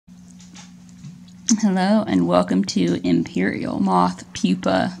Hello and welcome to Imperial Moth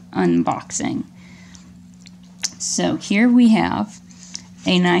Pupa unboxing. So here we have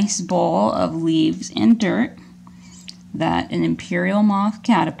a nice bowl of leaves and dirt that an Imperial Moth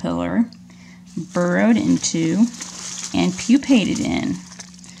caterpillar burrowed into and pupated in.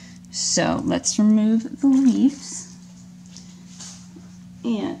 So let's remove the leaves.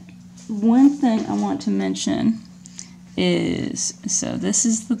 And one thing I want to mention is, so this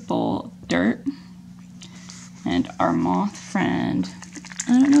is the bowl of dirt. And our moth friend,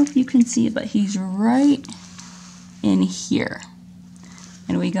 I don't know if you can see it, but he's right in here.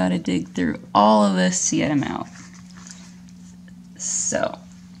 And we gotta dig through all of this to get him out. So,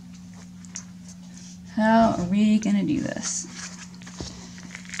 how are we gonna do this?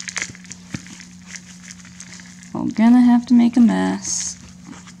 We're gonna have to make a mess.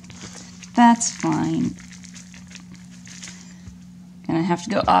 That's fine. Gonna have to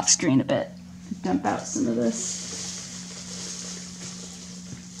go off screen a bit. Dump out some of this.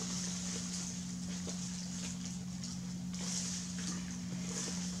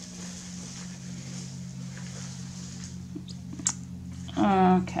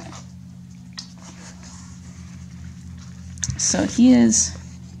 Okay. So he is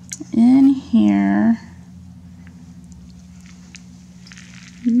in here.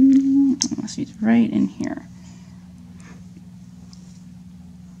 Unless he's right in here.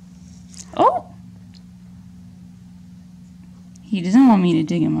 Oh! He doesn't want me to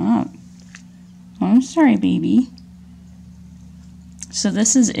dig him up. Oh, I'm sorry, baby. So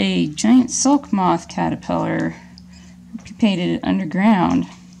this is a giant silk moth caterpillar pupated underground.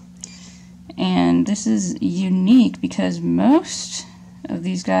 And this is unique because most of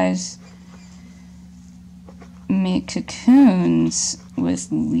these guys make cocoons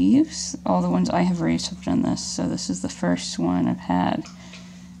with leaves. All the ones I have raised have done this, so this is the first one I've had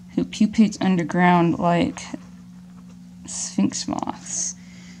who pupates underground like sphinx moths.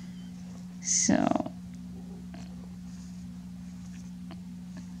 So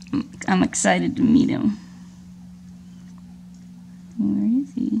I'm excited to meet him. Where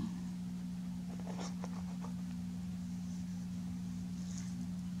is he?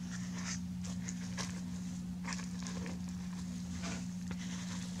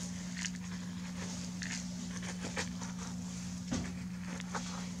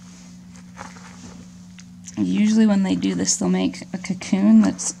 Usually when they do this, they'll make a cocoon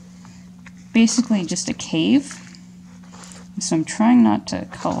that's basically just a cave. So I'm trying not to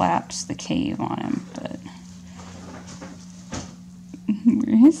collapse the cave on him, but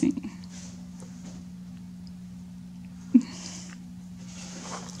where is he?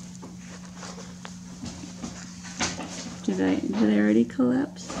 Did I already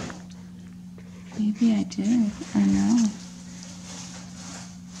collapse? Maybe I did. I know.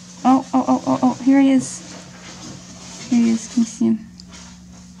 Oh, here he is. Here he is. Can you see him?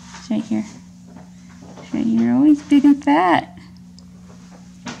 He's right here. He's right here. Oh, he's big and fat.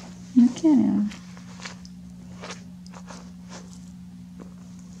 Look at him.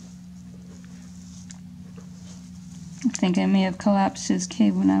 I think I may have collapsed his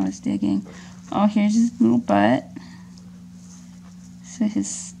cave when I was digging. Oh, here's his little butt. So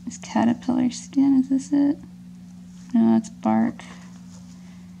his caterpillar skin, is this it? No, it's bark.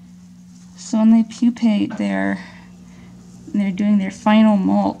 So when they pupate, they're doing their final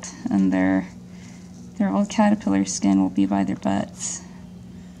molt, and their old caterpillar skin will be by their butts.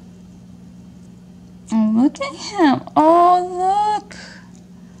 Oh, look at him! Oh, look!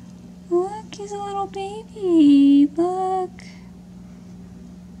 Look, he's a little baby. Look.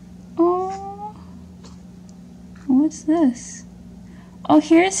 Oh. What's this? Oh,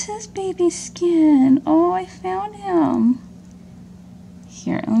 here's his baby skin. Oh, I found him.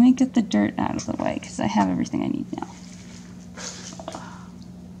 Here, let me get the dirt out of the way because I have everything I need now.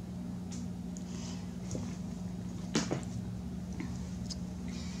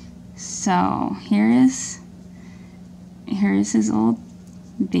 So here is his old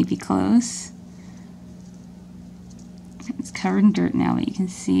baby clothes. It's covered in dirt now, but you can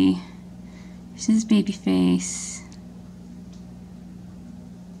see here's his baby face.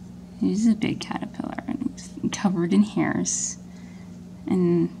 He's a big caterpillar and he's covered in hairs.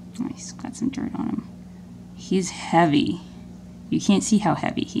 And oh, he's got some dirt on him. He's heavy. You can't see how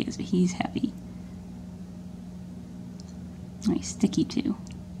heavy he is, but he's heavy. Oh, he's sticky too.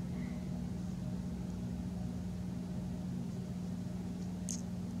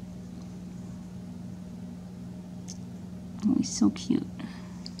 Oh, he's so cute.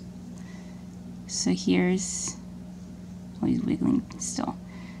 So here's, oh, he's wiggling still.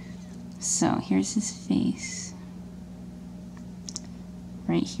 So here's his face.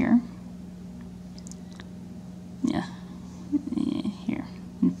 Right here. Yeah, here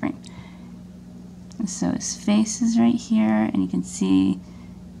in frame. So his face is right here, and you can see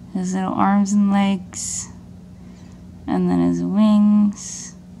his little arms and legs, and then his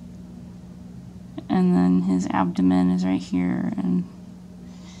wings, and then his abdomen is right here, and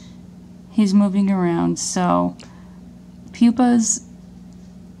he's moving around. So pupas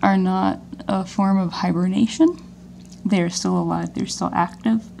are not a form of hibernation. They're still alive, they're still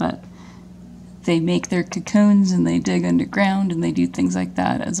active, but they make their cocoons and they dig underground and they do things like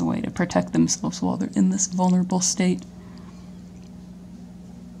that as a way to protect themselves while they're in this vulnerable state.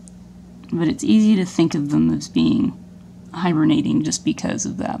 But it's easy to think of them as being hibernating just because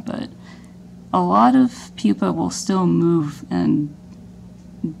of that, but a lot of pupa will still move and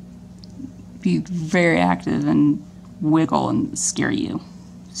be very active and wiggle and scare you.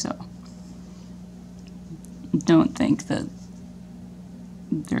 So don't think that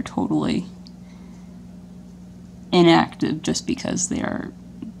they're totally inactive just because they are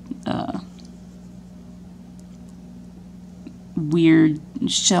weird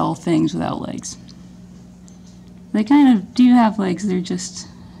shell things without legs. They kind of do have legs,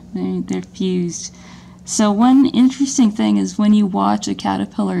 they're fused. So one interesting thing is when you watch a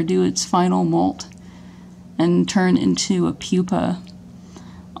caterpillar do its final molt and turn into a pupa,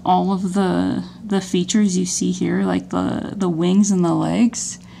 all of the features you see here, like the wings and the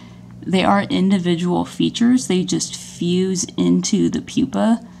legs, they are individual features. They just fuse into the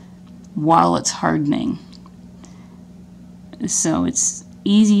pupa while it's hardening. So it's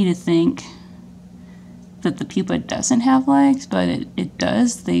easy to think that the pupa doesn't have legs, but it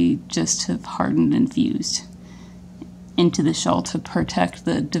does. They just have hardened and fused into the shell to protect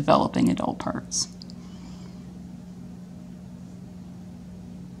the developing adult parts.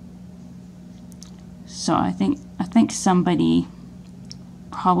 So I think somebody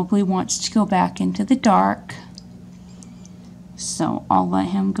probably wants to go back into the dark. So I'll let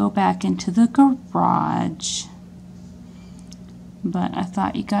him go back into the garage. But I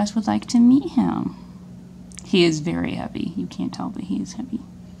thought you guys would like to meet him. He is very heavy. You can't tell, but he is heavy.